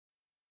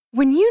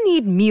When you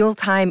need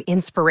mealtime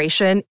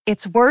inspiration,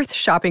 it's worth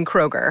shopping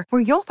Kroger,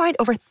 where you'll find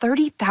over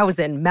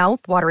 30,000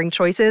 mouth-watering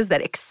choices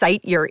that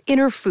excite your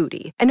inner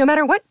foodie. And no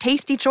matter what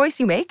tasty choice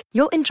you make,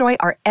 you'll enjoy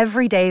our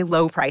everyday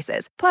low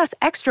prices, plus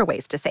extra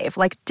ways to save,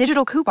 like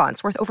digital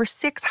coupons worth over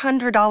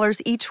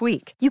 $600 each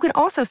week. You can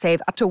also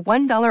save up to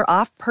 $1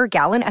 off per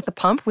gallon at the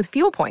pump with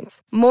fuel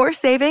points. More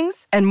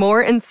savings and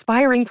more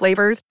inspiring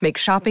flavors make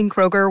shopping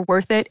Kroger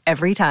worth it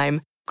every time.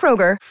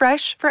 Kroger,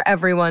 fresh for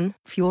everyone.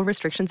 Fuel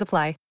restrictions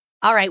apply.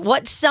 All right,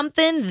 what's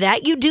something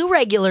that you do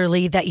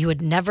regularly that you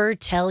would never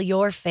tell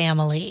your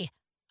family?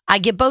 I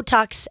get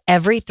Botox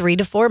every 3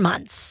 to 4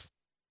 months.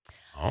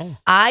 Oh.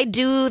 I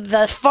do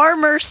the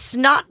farmer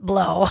snot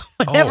blow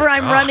whenever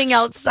I'm running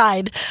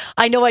outside.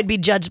 I know I'd be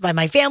judged by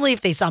my family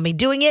if they saw me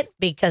doing it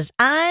because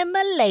I'm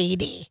a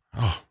lady.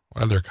 Oh,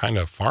 what other kind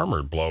of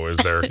farmer blow is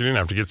there? You didn't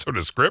have to get so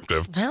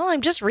descriptive. Well, I'm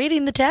just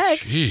reading the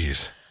text.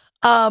 Jeez.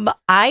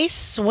 I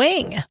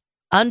swing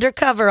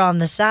undercover on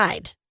the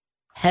side.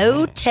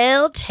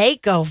 Hotel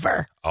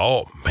takeover.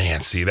 Oh,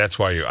 man. See, that's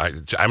why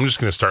I'm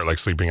just going to start like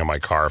sleeping in my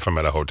car if I'm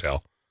at a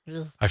hotel.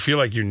 Ugh. I feel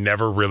like you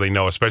never really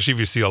know, especially if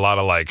you see a lot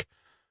of like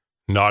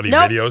naughty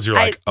videos. You're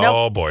like,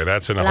 oh boy,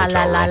 that's in a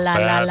hotel room.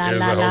 That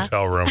is a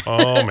hotel room.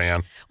 Oh,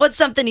 man. What's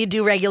something you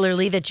do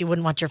regularly that you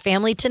wouldn't want your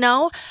family to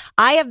know?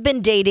 I have been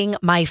dating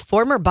my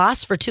former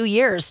boss for 2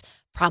 years.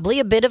 Probably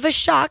a bit of a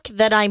shock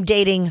that I'm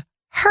dating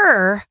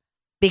her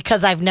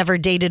because I've never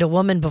dated a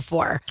woman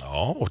before.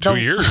 Oh, 2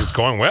 years. It's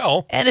going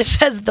well. And it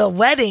says the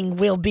wedding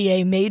will be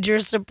a major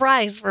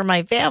surprise for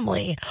my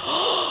family.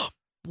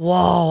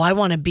 Whoa, I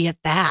want to be at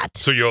that.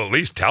 So you'll at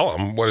least tell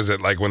them, what is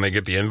it like when they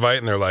get the invite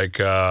and they're like,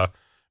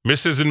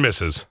 Mrs. and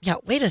Mrs. Yeah,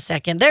 wait a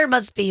second. There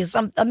must be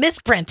a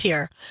misprint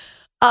here.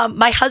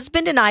 My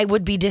husband and I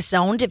would be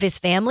disowned if his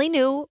family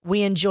knew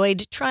we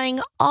enjoyed trying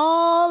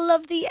all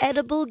of the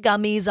edible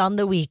gummies on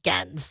the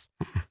weekends.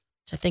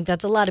 I think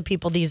that's a lot of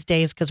people these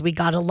days because we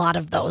got a lot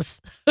of those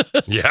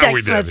yeah,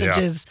 we text did,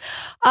 messages.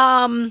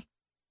 Yeah.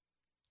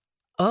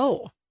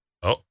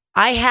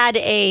 I had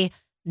a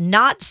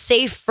not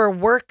safe for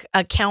work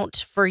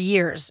account for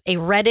years, a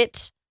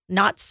Reddit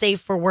not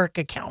safe for work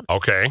account.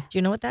 Okay. Do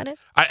you know what that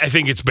is? I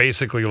think it's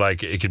basically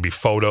like it could be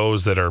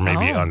photos that are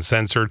maybe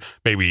uncensored,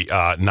 maybe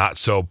not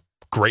so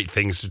great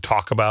things to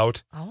talk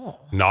about.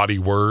 Oh. Naughty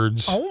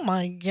words. Oh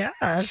my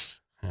gosh.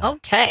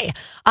 Okay.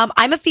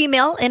 I'm a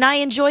female and I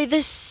enjoy the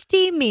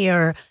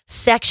steamier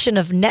section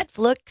of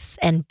Netflix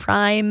and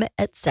Prime,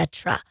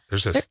 etc.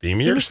 There's a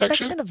steamier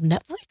section of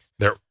Netflix?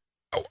 There.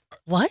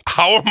 What?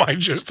 How am I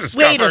just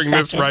discovering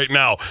this right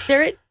now?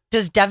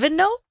 Does Devin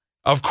know?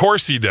 Of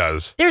course he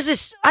does. There's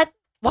this.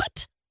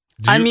 What?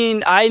 I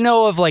mean, I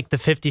know of like the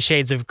 50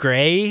 Shades of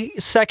Grey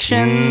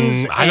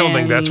sections. I don't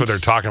think that's what they're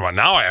talking about.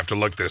 Now I have to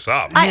look this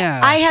up.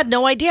 I had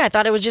no idea. I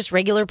thought it was just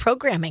regular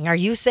programming. Are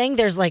you saying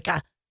there's like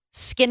a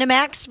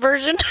Skinamax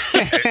version?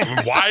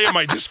 Why am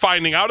I just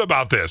finding out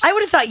about this? I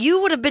would have thought you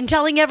would have been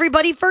telling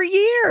everybody for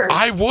years.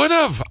 I would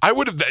have.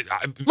 Look the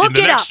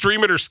it next up.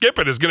 Stream It or Skip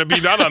It is going to be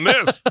done on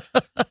this.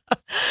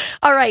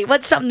 All right.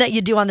 What's something that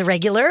you do on the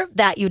regular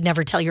that you'd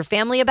never tell your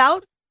family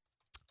about?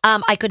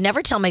 I could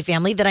never tell my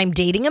family that I'm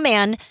dating a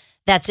man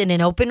that's in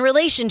an open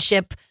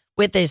relationship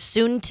with a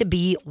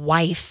soon-to-be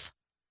wife.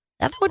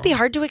 That would be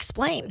hard to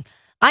explain.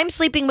 I'm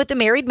sleeping with a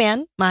married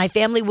man. My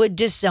family would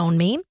disown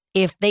me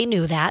if they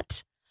knew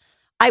that.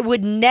 I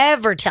would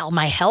never tell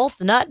my health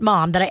nut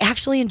mom that I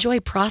actually enjoy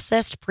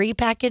processed,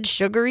 prepackaged,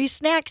 sugary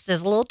snacks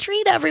as a little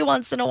treat every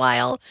once in a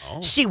while.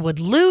 Oh. She would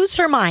lose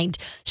her mind.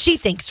 She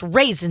thinks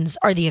raisins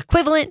are the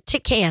equivalent to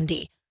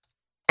candy.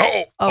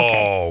 Oh,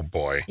 okay. Oh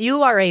boy.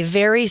 You are a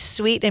very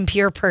sweet and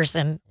pure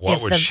person.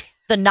 What would she...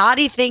 The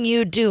naughty thing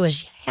you do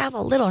is you have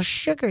a little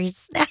sugary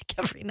snack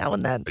every now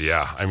and then.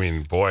 Yeah, I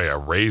mean, boy, a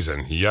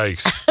raisin.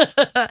 Yikes.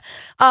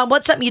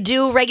 What's something you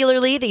do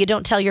regularly that you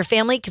don't tell your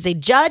family because they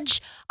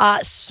judge?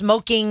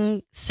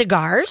 Smoking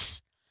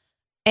cigars.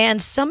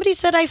 And somebody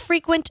said I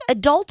frequent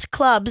adult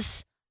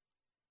clubs.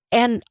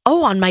 And,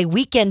 on my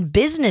weekend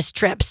business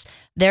trips.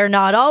 They're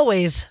not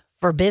always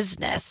for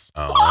business.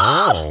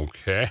 Oh,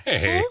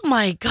 okay. Oh,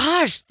 my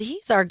gosh.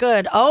 These are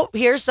good. Oh,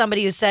 here's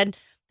somebody who said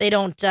they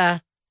don't...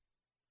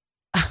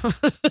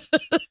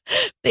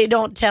 they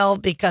don't tell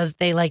because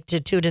they like to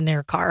toot in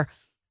their car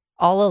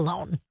all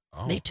alone.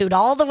 Oh. They toot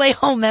all the way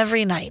home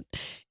every night.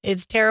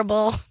 It's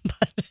terrible,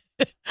 but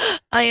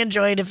I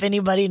enjoy it. If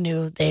anybody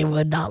knew, they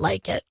would not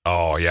like it.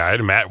 Oh, yeah.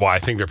 I'd imagine. Well, I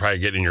think they're probably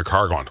getting in your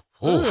car going,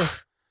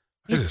 oof.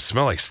 Does it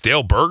smell like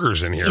stale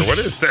burgers in here? What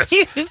is this?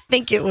 You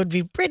think it would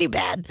be pretty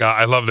bad.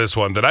 I love this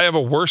one. Did I have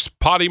a worse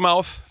potty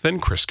mouth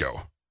than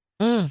Crisco?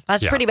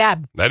 That's pretty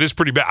bad. That is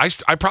pretty bad.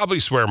 I probably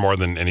swear more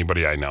than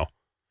anybody I know.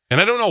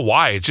 And I don't know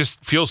why. It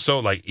just feels so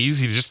like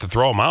easy to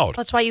throw them out.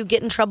 That's why you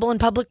get in trouble in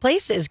public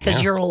places,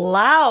 because you're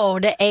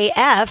loud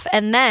AF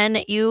and then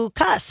you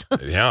cuss.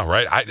 Yeah,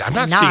 right. I'm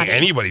not seeing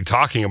anybody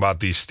talking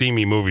about these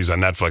steamy movies on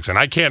Netflix, and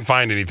I can't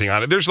find anything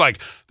on it.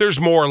 There's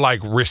more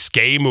like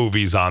risque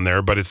movies on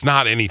there, but it's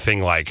not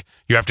anything like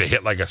you have to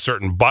hit like a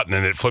certain button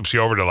and it flips you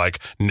over to like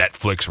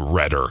Netflix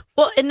Redder.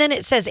 Well, and then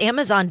it says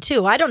Amazon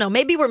too. I don't know.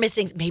 Maybe we're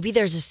missing. Maybe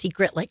there's a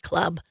secret like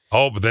club.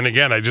 Oh, but then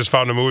again, I just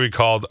found a movie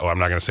called, I'm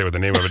not going to say what the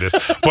name of it is,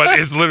 but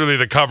it's literally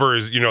the cover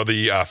is,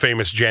 the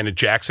famous Janet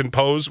Jackson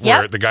pose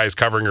where the guy's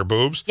covering her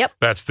boobs. Yep.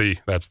 That's the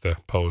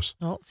pose.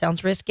 Oh,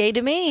 sounds risque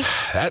to me.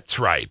 That's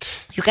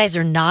right. You guys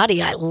are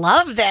naughty. I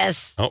love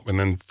this. Oh, and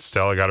then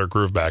Stella Got Her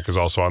Groove Back is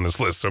also on this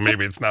list, so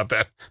maybe it's not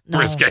that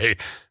risque.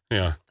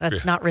 Yeah.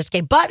 That's not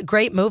risque, but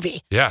great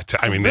movie. Yeah.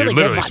 They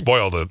literally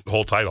spoiled the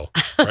whole title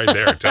right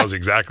there. It tells you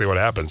exactly what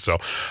happens. So,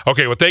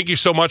 okay. Well, thank you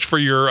so much for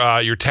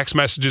your text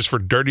messages for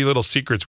Dirty Little Secrets.